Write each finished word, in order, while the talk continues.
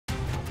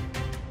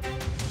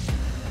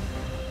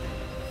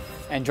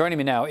And joining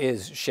me now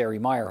is Sheri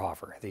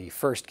Meyerhoffer, the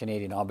first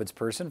Canadian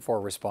Ombudsperson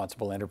for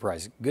Responsible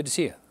Enterprise. Good to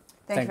see you.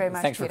 Thank you very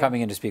much, Thanks for coming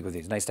in to speak with you.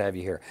 It's nice to have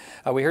you here.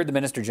 We heard the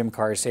Minister, Jim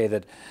Carr, say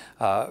that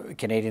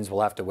Canadians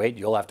will have to wait.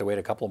 You'll have to wait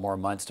a couple more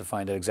months to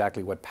find out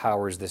exactly what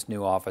powers this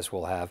new office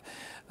will have,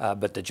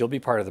 but that you'll be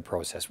part of the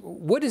process.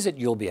 What is it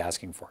you'll be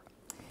asking for?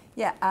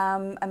 Yeah, I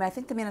mean, I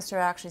think the Minister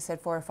actually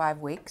said 4 or 5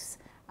 weeks,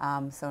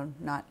 so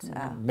not...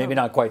 maybe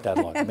not quite that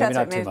long. Maybe That's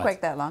not right, 2 maybe months.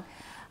 quite that long.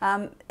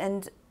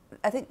 And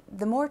I think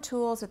the more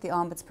tools that the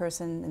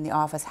Ombudsperson in the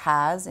office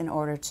has in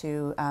order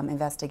to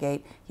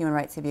investigate human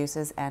rights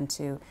abuses and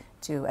to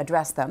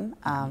address them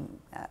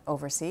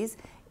overseas,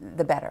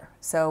 the better.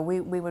 So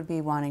we would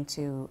be wanting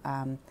to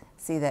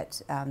see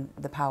that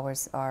the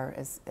powers are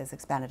as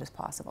expanded as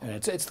possible.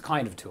 And it's the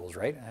kind of tools,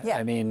 right? Yeah.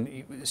 I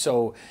mean,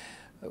 so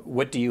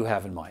what do you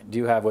have in mind? Do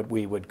you have what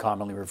we would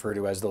commonly refer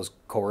to as those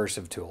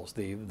coercive tools,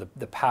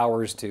 the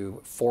powers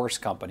to force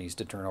companies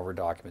to turn over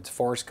documents,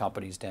 force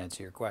companies to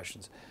answer your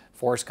questions,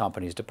 force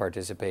companies to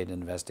participate in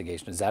an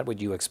investigation? Is that what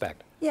you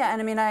expect? Yeah,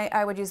 and I mean,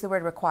 I would use the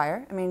word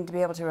require. I mean, to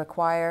be able to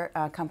require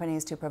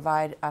companies to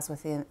provide us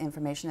with the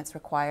information that's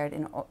required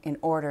in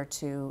order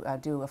to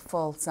do a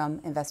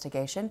fulsome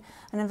investigation.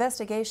 An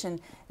investigation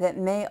that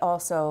may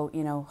also,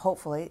 you know,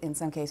 hopefully, in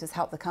some cases,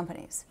 help the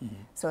companies. Mm-hmm.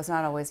 So it's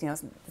not always, you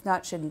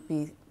know, shouldn't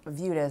be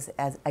viewed as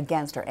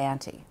against or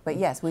anti, but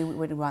yes, we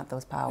would want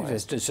those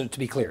powers. So to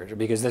be clear,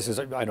 because this is,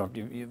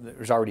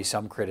 there's already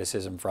some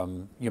criticism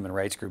from human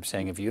rights groups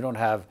saying if you don't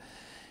have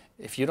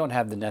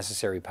the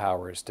necessary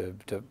powers to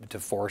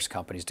force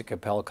companies, to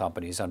compel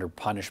companies under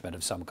punishment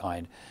of some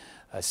kind,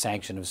 a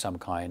sanction of some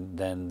kind,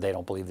 then they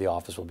don't believe the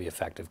office will be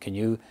effective. Can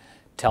you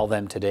tell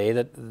them today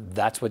that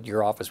that's what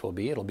your office will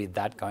be? It'll be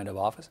that kind of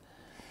office?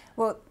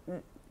 Well,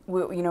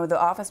 you know, the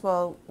office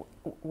will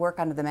work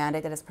under the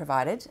mandate that is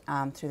provided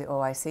through the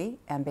OIC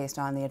and based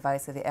on the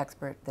advice of the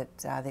expert that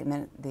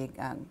the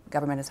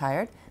government has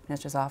hired,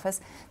 Minister's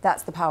Office.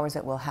 That's the powers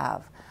that we'll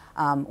have.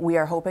 We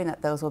are hoping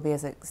that those will be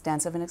as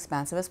extensive and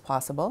expansive as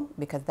possible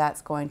because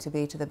that's going to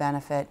be to the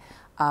benefit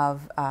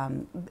of,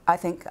 I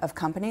think, of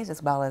companies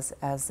as well as...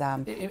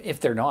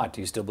 If they're not,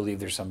 do you still believe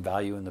there's some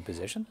value in the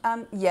position?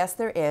 Yes,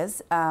 there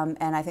is,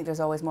 and I think there's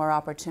always more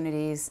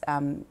opportunities,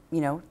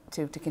 you know,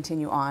 to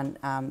continue on,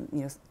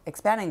 you know,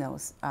 expanding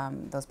those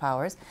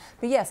powers.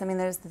 But yes, I mean,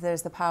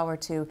 there's the power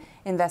to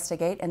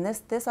investigate, and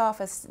this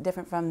office,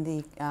 different from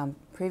the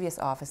previous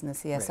office in the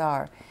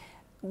CSR, right.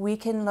 We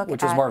can look at...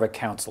 Which is more of a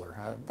counselor.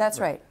 That's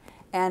right.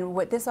 And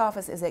what this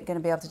office is going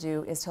to be able to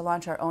do is to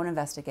launch our own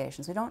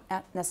investigations. We don't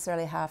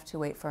necessarily have to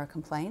wait for a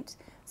complaint.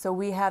 So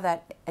we have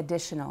that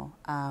additional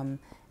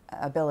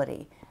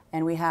ability.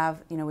 And we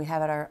have, you know,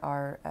 at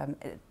our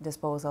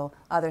disposal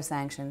other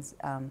sanctions,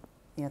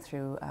 you know,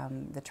 through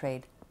the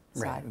trade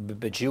side. Right,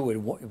 but you would,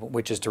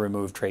 which is to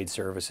remove trade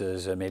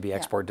services, maybe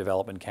Export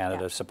Development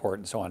Canada support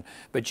and so on.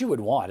 But you would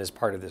want, as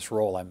part of this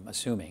role, I'm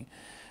assuming,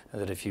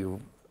 that if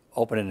you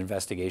open an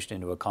investigation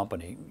into a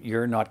company,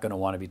 you're not going to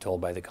want to be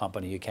told by the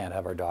company you can't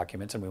have our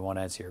documents and we want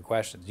to answer your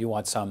questions. You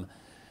want some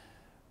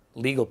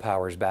legal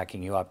powers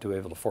backing you up to be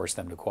able to force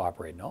them to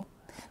cooperate, no?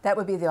 That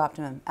would be the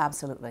optimum,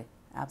 absolutely,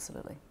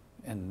 absolutely.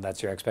 And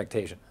that's your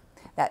expectation?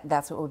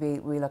 That's what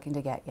we're looking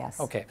to get, yes.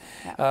 Okay.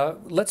 Yeah.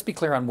 Let's be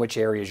clear on which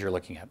areas you're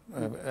looking at.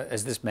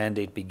 As this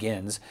mandate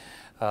begins,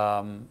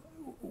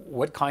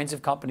 what kinds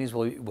of companies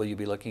will you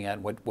be looking at?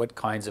 What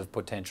kinds of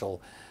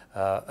potential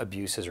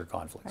abuses or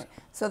conflicts? Right.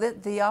 So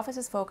the office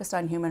is focused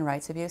on human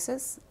rights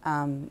abuses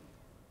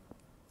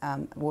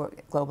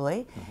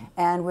globally,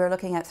 and we're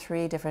looking at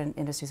 3 different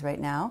industries right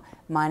now: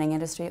 mining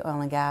industry,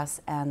 oil and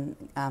gas, and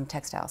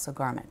textile, so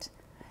garment.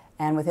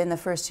 And within the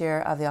first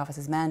year of the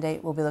office's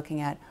mandate, we'll be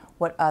looking at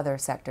what other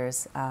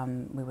sectors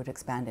we would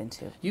expand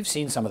into. You've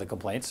seen some of the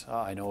complaints,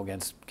 I know,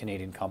 against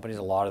Canadian companies.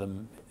 A lot of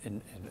them,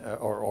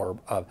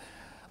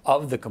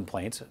 of the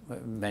complaints,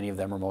 many of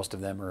them or most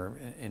of them are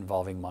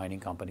involving mining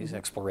companies,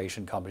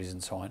 exploration companies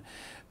and so on.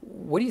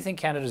 What do you think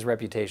Canada's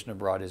reputation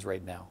abroad is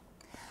right now?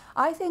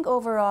 I think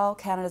overall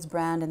Canada's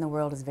brand in the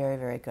world is very,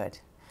 very good.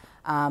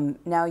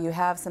 Now you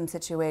have some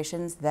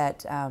situations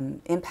that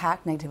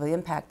negatively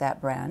impact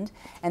that brand,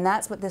 and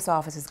that's what this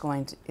office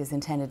is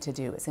intended to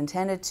do. It's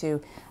intended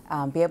to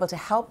be able to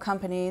help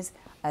companies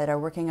that are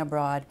working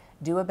abroad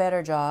do a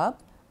better job,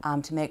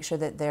 to make sure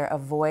that they're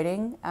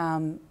avoiding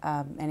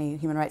any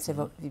human rights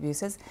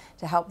abuses,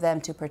 to help them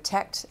to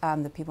protect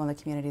the people in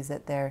the communities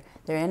that they're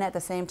in, at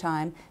the same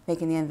time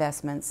making the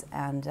investments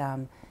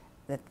and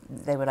that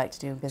they would like to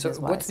do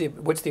business-wise. So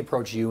what's the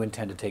approach you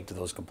intend to take to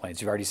those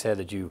complaints? You've already said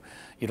that you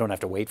don't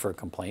have to wait for a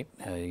complaint.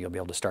 You'll be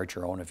able to start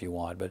your own if you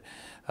want. But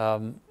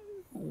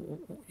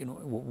you know,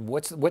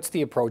 what's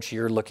the approach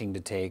you're looking to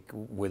take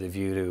with a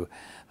view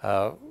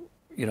to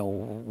you know,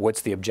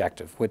 what's the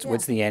objective?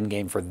 What's the end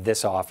game for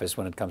this office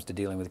when it comes to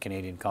dealing with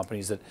Canadian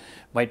companies that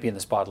might be in the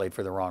spotlight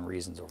for the wrong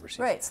reasons overseas?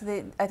 Right.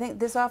 So I think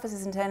this office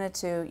is intended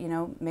to, you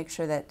know, make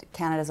sure that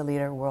Canada is a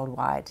leader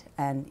worldwide,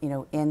 and you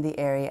know, in the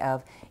area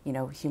of, you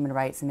know, human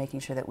rights and making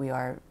sure that we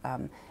are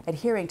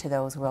adhering to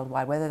those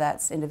worldwide, whether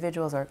that's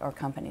individuals or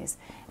companies.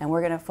 And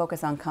we're going to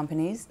focus on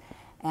companies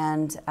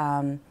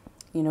And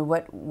you know,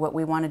 what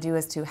we want to do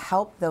is to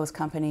help those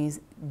companies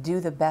do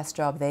the best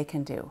job they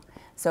can do.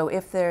 So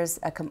if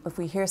if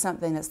we hear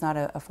something that's not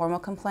a formal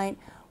complaint,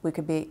 we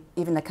could be,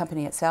 even the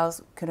company itself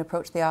could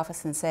approach the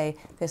office and say,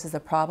 this is a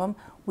problem.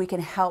 We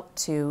can help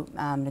to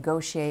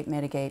negotiate,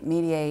 mitigate,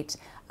 mediate,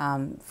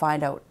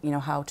 find out, you know,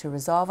 how to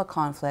resolve a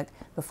conflict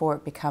before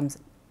it becomes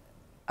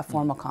a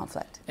formal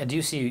conflict. And do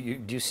you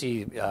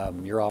see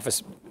your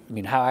office? I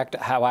mean,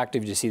 how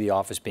active do you see the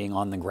office being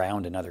on the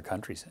ground in other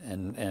countries?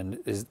 And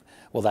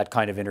will that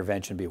kind of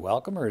intervention be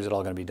welcome, or is it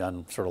all going to be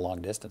done sort of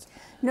long distance?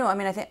 No, I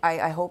mean,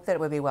 I hope that it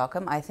would be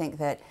welcome. I think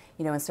that,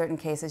 you know, in certain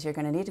cases you're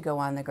going to need to go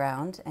on the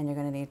ground, and you're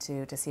going to need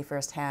to see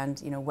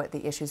firsthand, you know, what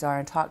the issues are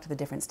and talk to the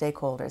different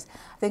stakeholders.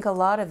 I think a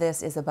lot of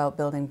this is about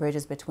building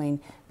bridges between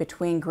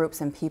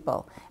groups and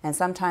people. And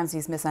sometimes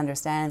these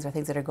misunderstandings or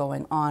things that are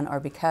going on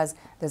are because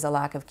there's a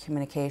lack of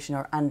communication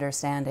or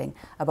understanding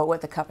about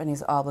what the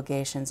company's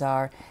obligations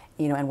are,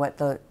 you know, and what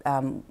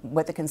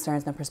the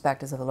concerns and the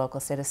perspectives of the local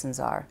citizens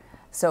are.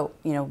 So,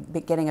 you know,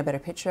 getting a better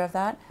picture of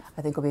that,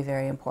 I think, will be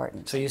very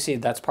important. So you see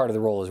that's part of the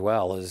role as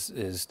well, I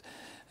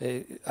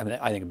mean,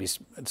 I think it'd be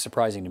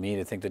surprising to me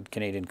to think that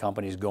Canadian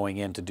companies going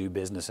in to do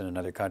business in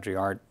another country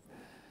aren't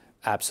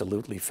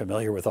absolutely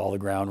familiar with all the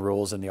ground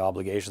rules and the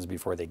obligations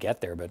before they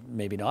get there, but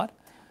maybe not?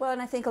 Well, and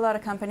I think a lot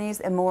of companies,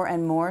 and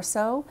more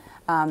so,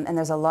 and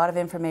there's a lot of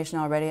information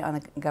already on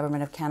the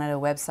Government of Canada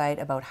website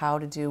about how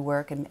to do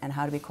work and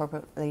how to be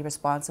corporately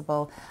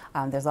responsible.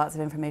 There's lots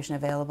of information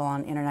available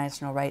on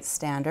international rights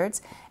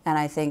standards, and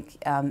I think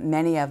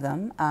many of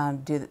them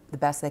do the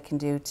best they can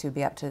do to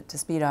be up to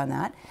speed on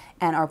that,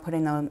 and are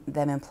putting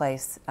them in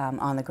place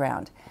on the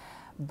ground.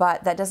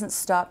 But that doesn't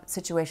stop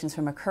situations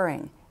from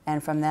occurring,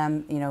 and from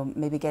them, you know,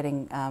 maybe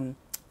getting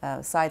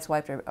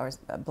sideswiped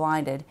or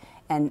blinded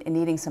and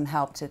needing some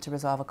help to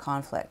resolve a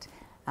conflict.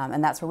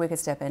 And that's where we could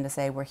step in to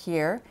say, we're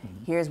here,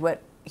 here's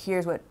what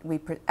we,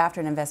 after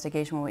an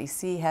investigation, what we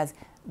see has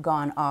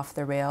gone off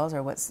the rails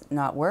or what's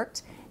not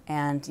worked,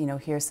 and, you know,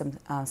 here's some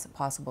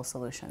possible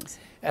solutions.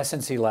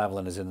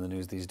 snc-lavalin is in the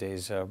news these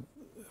days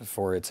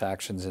for its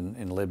actions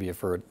in Libya,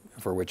 for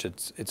which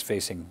it's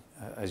facing,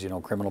 as you know,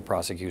 criminal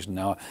prosecution.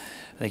 Now,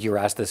 I think you were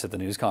asked this at the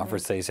news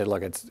conference. They said,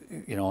 look, it's,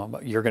 you know,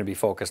 you're going to be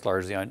focused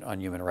largely on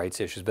human rights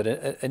issues. But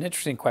an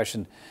interesting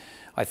question,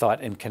 I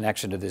thought, in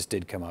connection to this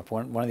did come up.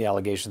 One of the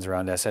allegations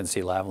around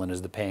snc-lavalin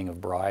is the paying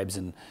of bribes,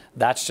 and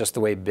that's just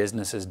the way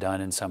business is done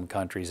in some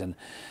countries. And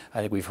I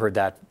think we've heard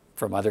that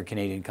from other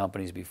Canadian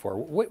companies before.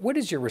 What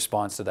is your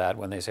response to that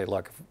when they say,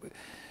 look,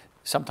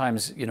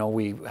 sometimes, you know,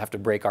 we have to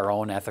break our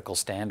own ethical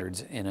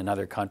standards in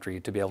another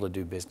country to be able to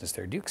do business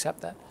there? Do you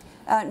accept that?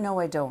 No,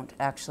 I don't,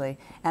 actually.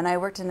 And I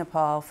worked in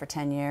Nepal for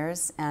 10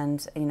 years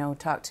and, you know,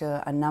 talked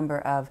to a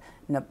number of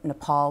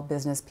Nepal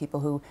business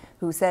people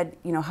who said,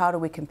 you know, how do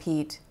we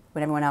compete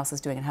when everyone else is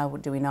doing it? How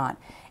do we not?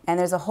 And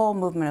there's a whole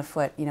movement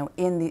afoot, you know,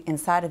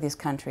 inside of these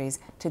countries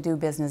to do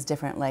business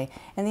differently.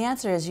 And the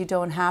answer is you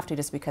don't have to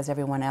just because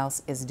everyone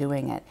else is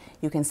doing it.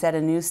 You can set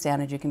a new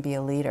standard, you can be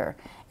a leader.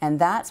 And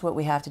that's what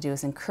we have to do,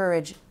 is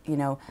encourage, you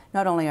know,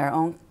 not only our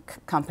own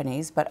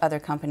companies, but other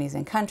companies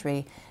in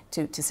country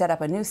to set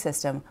up a new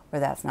system where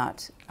that's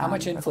not How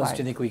much influence required.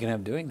 do you think we can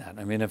have doing that?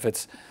 I mean, if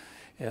it's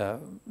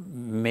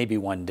maybe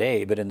one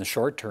day, but in the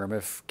short term,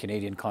 if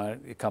Canadian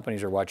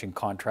companies are watching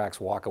contracts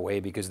walk away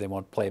because they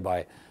won't play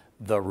by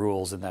the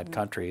rules in that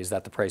country, is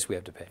that the price we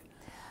have to pay?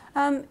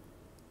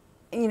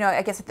 You know,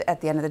 I guess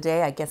at the end of the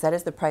day, I guess that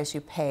is the price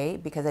you pay,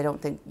 because I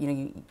don't think, you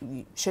know,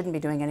 you shouldn't be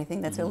doing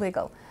anything that's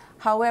illegal.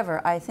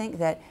 However, I think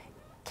that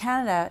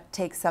Canada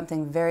takes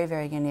something very,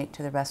 very unique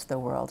to the rest of the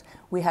world.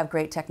 We have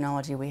great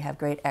technology, we have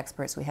great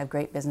experts, we have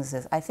great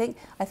businesses. I think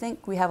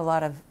we have a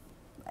lot of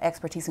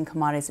expertise and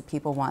commodities that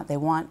people want. They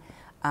want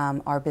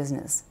our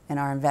business and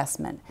our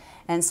investment.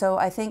 And so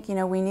I think, you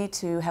know, we need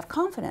to have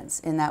confidence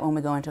in that when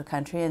we go into a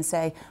country and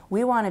say,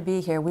 we want to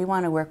be here, we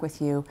want to work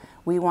with you,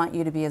 we want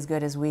you to be as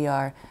good as we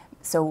are,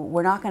 so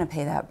we're not going to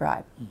pay that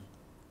bribe.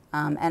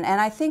 And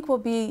I think we'll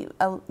be,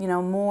 you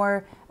know,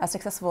 more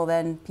successful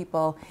than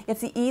people.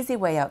 It's the easy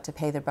way out to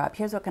pay the bribe.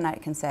 Here's what I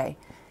can say.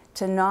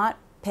 To not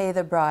pay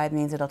the bribe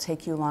means it'll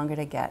take you longer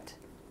to get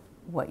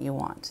what you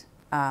want.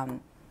 And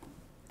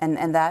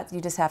that you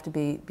just have to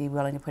be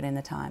willing to put in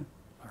the time.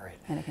 All right.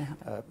 And it can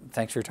happen.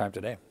 Thanks for your time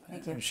today.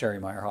 Thank you.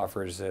 Sheri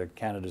Meyerhoffer is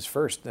Canada's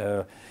first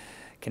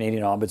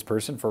Canadian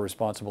Ombudsperson for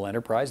Responsible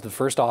Enterprise, the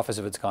first office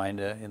of its kind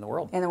in the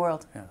world. In the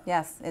world, Yeah.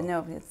 yes.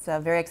 No, it's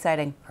very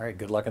exciting. All right,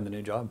 good luck in the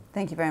new job.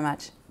 Thank you very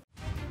much.